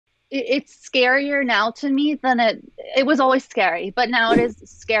it's scarier now to me than it was always scary, but now it is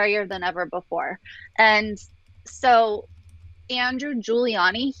scarier than ever before. And so Andrew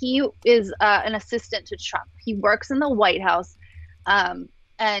Giuliani, he is an assistant to Trump. He works in the White House,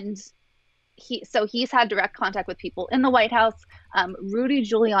 and he's had direct contact with people in the White House. Rudy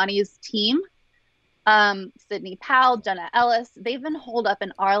Giuliani's team, Sidney Powell, Jenna Ellis, they've been holed up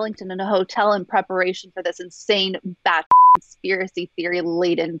in Arlington in a hotel in preparation for this insane bat conspiracy theory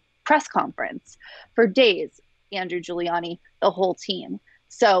laden press conference for days. Andrew Giuliani, the whole team.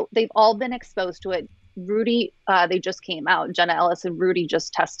 So they've all been exposed to it. Rudy, they just came out. Jenna Ellis and Rudy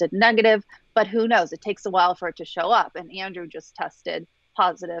just tested negative, but who knows? It takes a while for it to show up. And Andrew just tested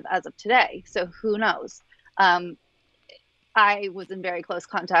positive as of today. So who knows? I was in very close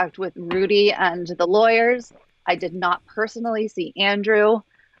contact with Rudy and the lawyers. I did not personally see Andrew.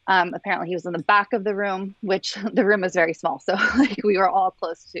 Apparently he was in the back of the room, which the room is very small. So like, we were all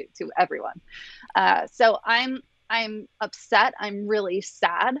close to everyone. So I'm upset. I'm really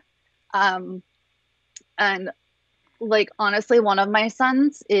sad. And like, honestly, one of my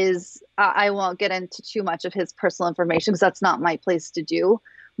sons is, I won't get into too much of his personal information because that's not my place to do.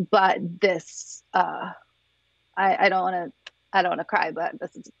 But this, I don't want to cry, but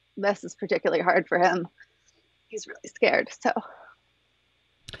this is particularly hard for him. He's really scared. So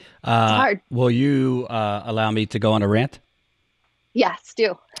it's hard. Will you allow me to go on a rant? Yes,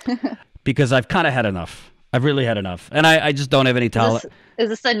 do. Because I've kind of had enough. I've really had enough. And I just don't have any tolerance. Is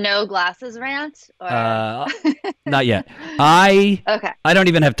this a no glasses rant? Or? Not yet. I Okay. don't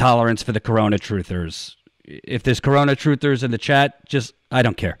even have tolerance for the Corona truthers. If there's Corona truthers in the chat, I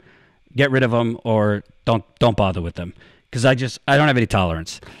don't care. Get rid of them or don't bother with them. Because I don't have any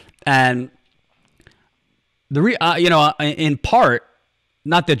tolerance. And in part,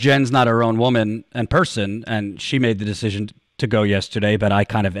 not that Jen's not her own woman and person, and she made the decision to go yesterday, but I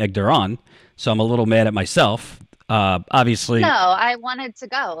kind of egged her on. So I'm a little mad at myself. Obviously. No, I wanted to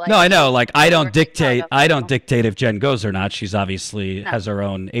go. Like, no, I know. Like, I don't dictate if Jen goes or not. She's obviously has her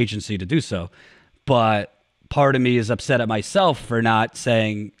own agency to do so. But part of me is upset at myself for not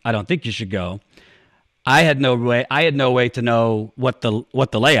saying, I don't think you should go. I had no way to know what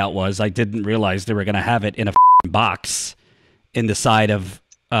the layout was. I didn't realize they were going to have it in a box in the side of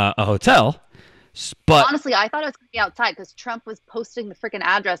a hotel. But honestly, I thought it was going to be outside because Trump was posting the freaking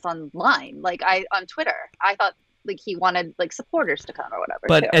address online, on Twitter. I thought like he wanted like supporters to come or whatever.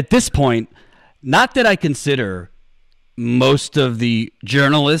 But at this point, not that I consider most of the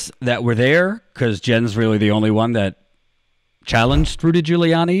journalists that were there, because Jen's really the only one that challenged Rudy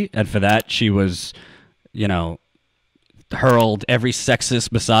Giuliani, and for that she was, hurled every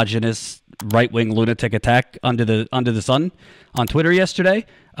sexist, misogynist, right-wing lunatic attack under the sun on Twitter yesterday.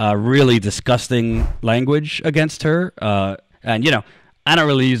 Really disgusting language against her. And, I don't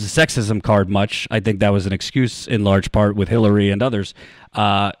really use the sexism card much. I think that was an excuse in large part with Hillary and others.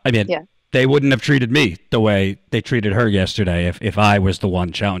 They wouldn't have treated me the way they treated her yesterday if I was the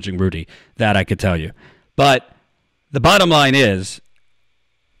one challenging Rudy. That I could tell you. But the bottom line is,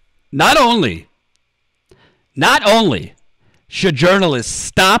 not only should journalists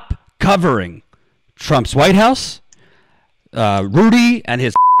stop covering Trump's White House, Rudy and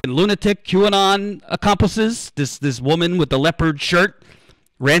his lunatic QAnon accomplices, this woman with the leopard shirt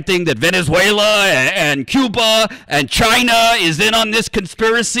ranting that Venezuela and Cuba and China is in on this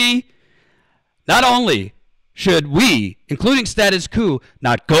conspiracy. Not only should we, including Status Coup,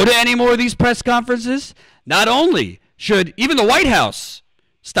 not go to any more of these press conferences, not only should even the White House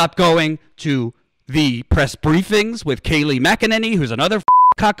stop going to the press briefings with Kayleigh McEnany, who's another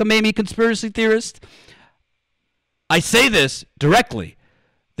cockamamie conspiracy theorist. I say this directly.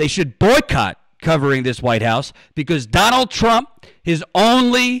 They should boycott covering this White House because Donald Trump, his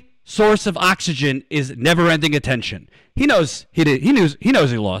only source of oxygen is never-ending attention. He knows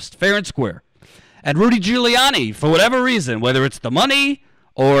he lost fair and square. And Rudy Giuliani, for whatever reason, whether it's the money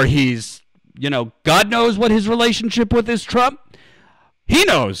or he's, God knows what his relationship with is Trump, he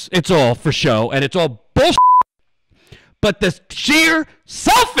knows it's all for show and it's all bullshit. But the sheer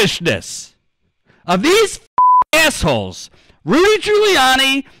selfishness of these assholes, Rudy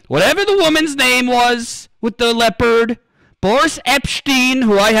Giuliani, whatever the woman's name was with the leopard, Boris Epstein,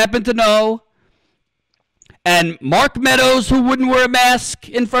 who I happen to know, and Mark Meadows, who wouldn't wear a mask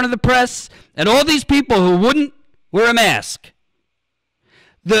in front of the press, and all these people who wouldn't wear a mask.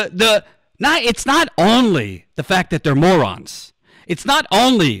 It's not only the fact that they're morons. It's not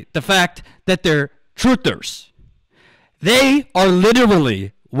only the fact that they're truthers. They are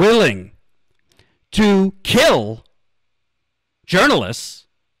literally willing to kill journalists.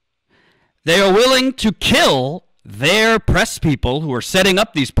 They are willing to kill their press people who are setting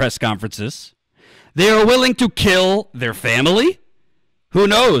up these press conferences. They are willing to kill their family. Who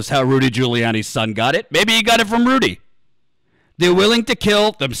knows how Rudy Giuliani's son got it? Maybe he got it from Rudy. They're willing to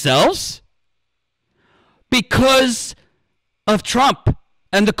kill themselves because of Trump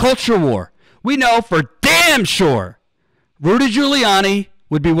and the culture war. We know for damn sure Rudy Giuliani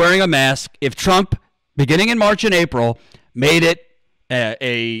would be wearing a mask if Trump, beginning in March and April, made it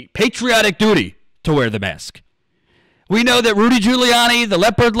a patriotic duty to wear the mask. We know that Rudy Giuliani, the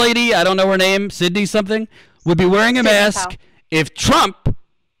leopard lady, I don't know her name, Sydney something, would be wearing a mask if Trump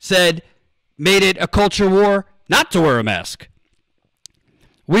made it a culture war not to wear a mask.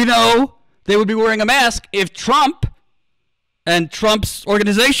 We know they would be wearing a mask if Trump and Trump's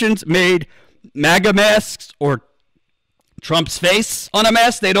organizations made MAGA masks or Trump's face on a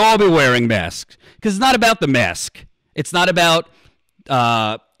mask. They'd all be wearing masks because it's not about the mask. It's not about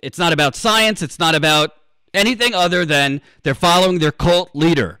science. It's not about anything other than they're following their cult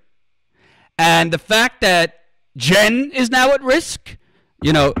leader. And the fact that Jen is now at risk,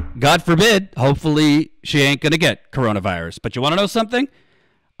 you know, God forbid, hopefully she ain't going to get coronavirus. But you want to know something?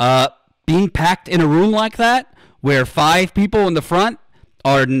 Being packed in a room like that where 5 people in the front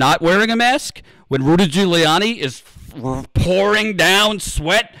are not wearing a mask, when Rudy Giuliani is pouring down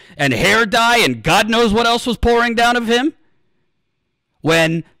sweat and hair dye and God knows what else was pouring down of him,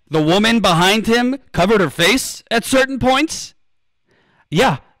 when the woman behind him covered her face at certain points,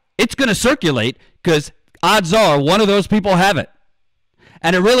 yeah, it's going to circulate because odds are one of those people have it.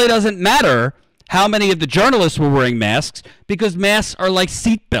 And it really doesn't matter how many of the journalists were wearing masks because masks are like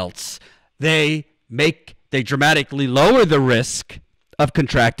seat belts. They dramatically lower the risk of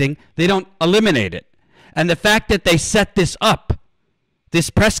contracting. They don't eliminate it. And the fact that they set this up, this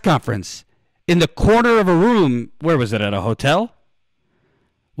press conference, in the corner of a room, where was it, at a hotel?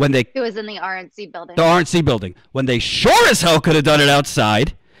 It was in the RNC building. The RNC building. When they sure as hell could have done it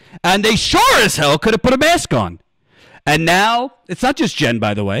outside, and they sure as hell could have put a mask on. And now, it's not just Jen,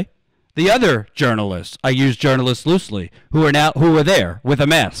 by the way. The other journalists, I use journalists loosely, who are there with a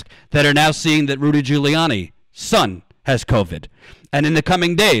mask, that are now seeing that Rudy Giuliani's son has COVID. And in the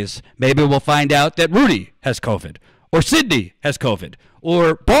coming days, maybe we'll find out that Rudy has COVID, or Sydney has COVID,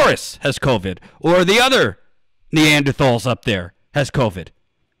 or Boris has COVID, or the other Neanderthals up there has COVID.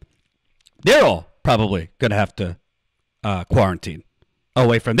 They're all probably going to have to quarantine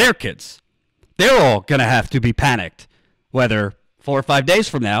away from their kids. They're all going to have to be panicked whether 4 or 5 days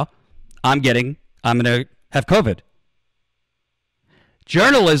from now I'm going to have COVID.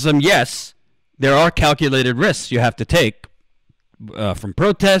 Journalism, yes, there are calculated risks you have to take from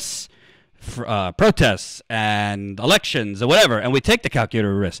protests and elections or whatever, and we take the calculated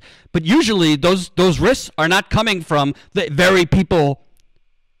risks. But usually those risks are not coming from the very people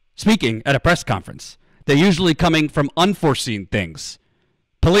speaking at a press conference. They're usually coming from unforeseen things.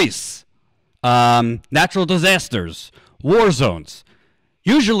 Police, natural disasters, war zones.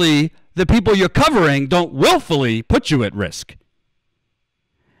 Usually the people you're covering don't willfully put you at risk.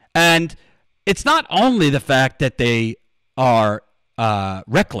 And it's not only the fact that they are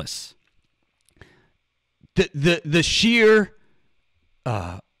reckless. The sheer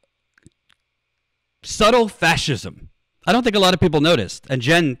subtle fascism. I don't think a lot of people noticed, and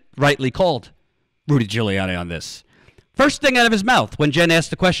Jen rightly called Rudy Giuliani on this. First thing out of his mouth when Jen asked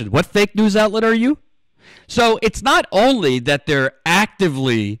the question, what fake news outlet are you? So it's not only that they're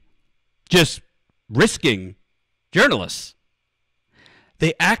actively just risking journalists.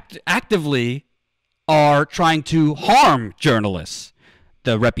 They actively are trying to harm journalists.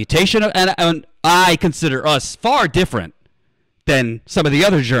 The reputation of, and I consider us far different than some of the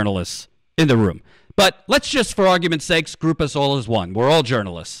other journalists in the room. But let's just, for argument's sakes, group us all as one. We're all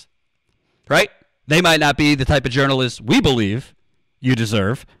journalists, right? They might not be the type of journalists we believe you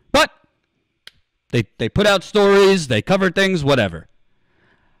deserve, but they put out stories, they cover things, whatever.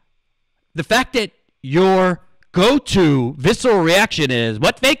 The fact that your go-to visceral reaction is,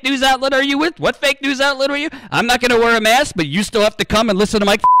 what fake news outlet are you with? What fake news outlet are you? I'm not going to wear a mask, but you still have to come and listen to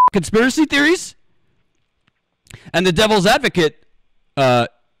my conspiracy theories? And the devil's advocate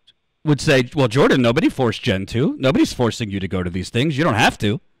would say, well, Jordan, nobody forced Jen to. Nobody's forcing you to go to these things. You don't have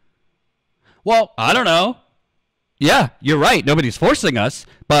to. Well, I don't know. Yeah, you're right. Nobody's forcing us.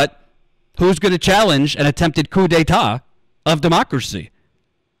 But who's going to challenge an attempted coup d'etat of democracy?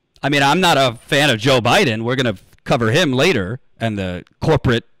 I mean, I'm not a fan of Joe Biden. We're going to cover him later and the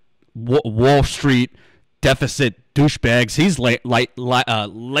corporate Wall Street deficit douchebags he's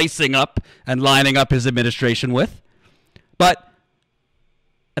lacing up and lining up his administration with. But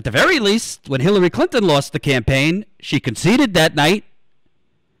at the very least, when Hillary Clinton lost the campaign, she conceded that night.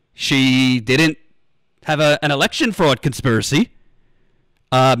 She didn't have an election fraud conspiracy.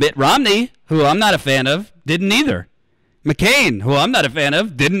 Mitt Romney, who I'm not a fan of, didn't either. McCain, who I'm not a fan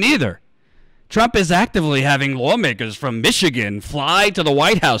of, didn't either. Trump is actively having lawmakers from Michigan fly to the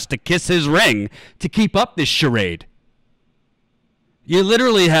White House to kiss his ring to keep up this charade. You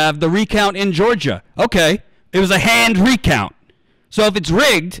literally have the recount in Georgia. Okay, it was a hand recount. So if it's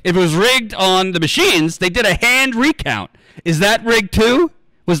rigged, if it was rigged on the machines, they did a hand recount. Is that rigged too?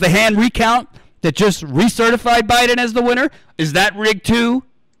 Was the hand recount that just recertified Biden as the winner? Is that rigged too?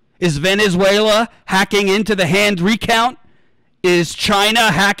 Is Venezuela hacking into the hand recount? Is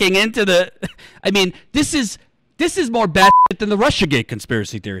China hacking into the... I mean, this is more bad than the Russiagate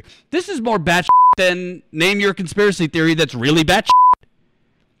conspiracy theory. This is more bad than name your conspiracy theory that's really bad.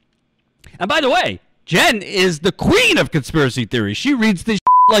 And by the way, Jen is the queen of conspiracy theories. She reads this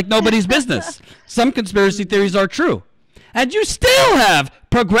like nobody's business. Some conspiracy theories are true. And you still have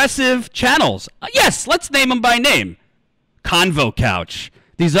progressive channels. Yes, let's name them by name. Convo Couch.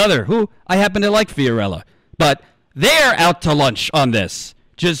 These other, who I happen to like Fiorella. But they're out to lunch on this.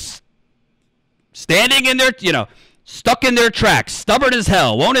 Just standing in their, stuck in their tracks. Stubborn as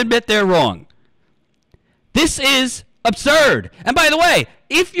hell. Won't admit they're wrong. This is absurd. And by the way,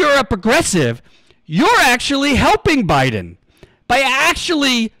 if you're a progressive, you're actually helping Biden by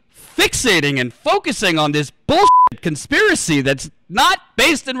actually fixating and focusing on this bullshit conspiracy that's not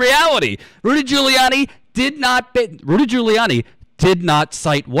based in reality. Rudy Giuliani did not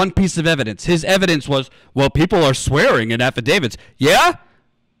cite one piece of evidence. His evidence was, well, people are swearing in affidavits. Yeah?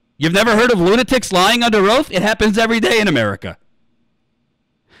 You've never heard of lunatics lying under oath? It happens every day in America.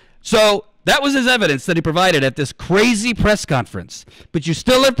 So that was his evidence that he provided at this crazy press conference. But you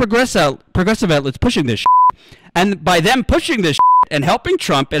still have progressive outlets pushing this shit. And by them pushing this shit and helping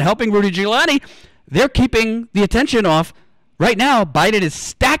Trump and helping Rudy Giuliani, they're keeping the attention off. Right now, Biden is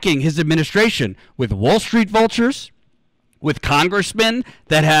stacking his administration with Wall Street vultures, with congressmen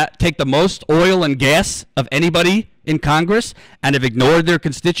that take the most oil and gas of anybody in Congress and have ignored their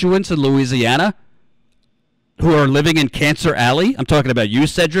constituents in Louisiana who are living in Cancer Alley. I'm talking about you,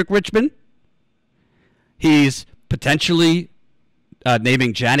 Cedric Richmond. He's potentially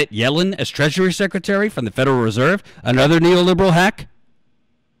naming Janet Yellen as Treasury Secretary from the Federal Reserve, another neoliberal hack.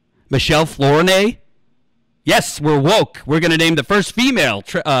 Michelle Flournoy. Yes, we're woke. We're going to name the first female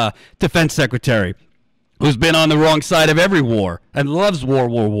defense secretary who's been on the wrong side of every war and loves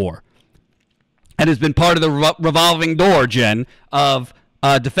war, and has been part of the revolving door, Jen, of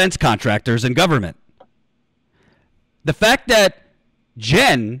defense contractors and government. The fact that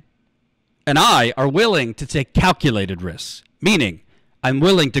Jen and I are willing to take calculated risks, meaning I'm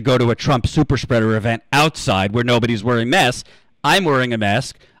willing to go to a Trump super spreader event outside where nobody's wearing masks. I'm wearing a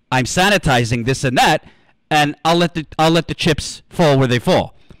mask. I'm sanitizing this and that, and I'll let the chips fall where they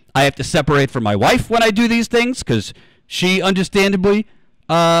fall. I have to separate from my wife when I do these things because she understandably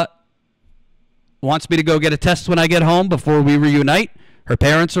wants me to go get a test when I get home before we reunite. Her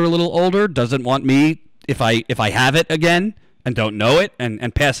parents are a little older, doesn't want me, if I have it again and don't know it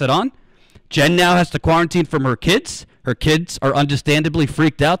and pass it on. Jen now has to quarantine from her kids. Her kids are understandably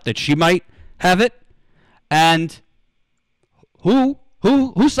freaked out that she might have it. And who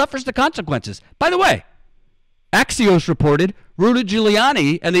suffers the consequences? By the way, Axios reported Rudy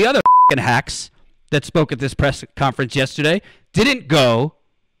Giuliani and the other hacks that spoke at this press conference yesterday didn't go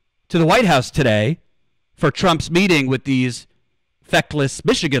to the White House today for Trump's meeting with these feckless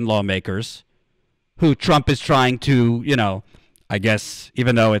Michigan lawmakers who Trump is trying to, I guess,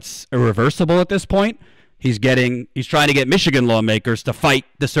 even though it's irreversible at this point, he's trying to get Michigan lawmakers to fight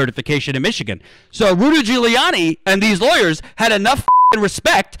the certification in Michigan. So Rudy Giuliani and these lawyers had enough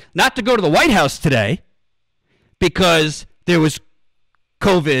respect not to go to the White House today because there was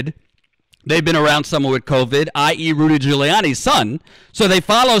COVID. They've been around someone with COVID, i.e. Rudy Giuliani's son. So they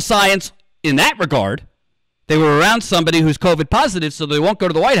follow science in that regard. They were around somebody who's COVID positive, so they won't go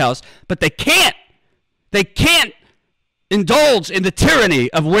to the White House. But they can't indulge in the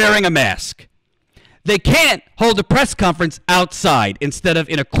tyranny of wearing a mask. They can't hold a press conference outside instead of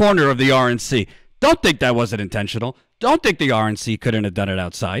in a corner of the RNC. Don't think that wasn't intentional. Don't think the RNC couldn't have done it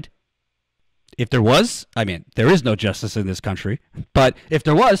outside. If there was, there is no justice in this country, but if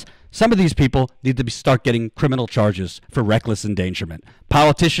there was, some of these people need to start getting criminal charges for reckless endangerment.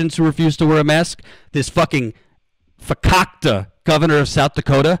 Politicians who refuse to wear a mask, this fucking fakakta governor of South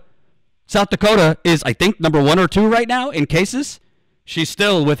Dakota. South Dakota is, I think, number 1 or 2 right now in cases. She's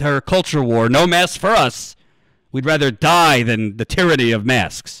still with her culture war. No masks for us. We'd rather die than the tyranny of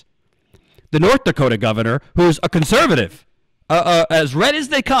masks. The North Dakota governor, who's a conservative, as red as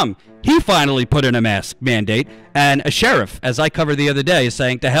they come. He finally put in a mask mandate, and a sheriff, as I covered the other day, is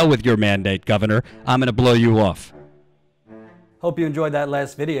saying, to hell with your mandate, Governor. I'm going to blow you off. Hope you enjoyed that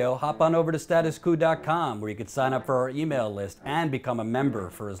last video. Hop on over to statuscoup.com where you can sign up for our email list and become a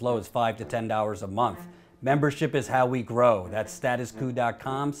member for as low as $5 to $10 a month. Membership is how we grow. That's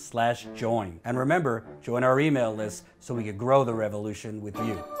statuscoup.com/join. And remember, join our email list so we can grow the revolution with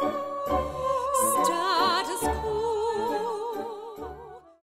you.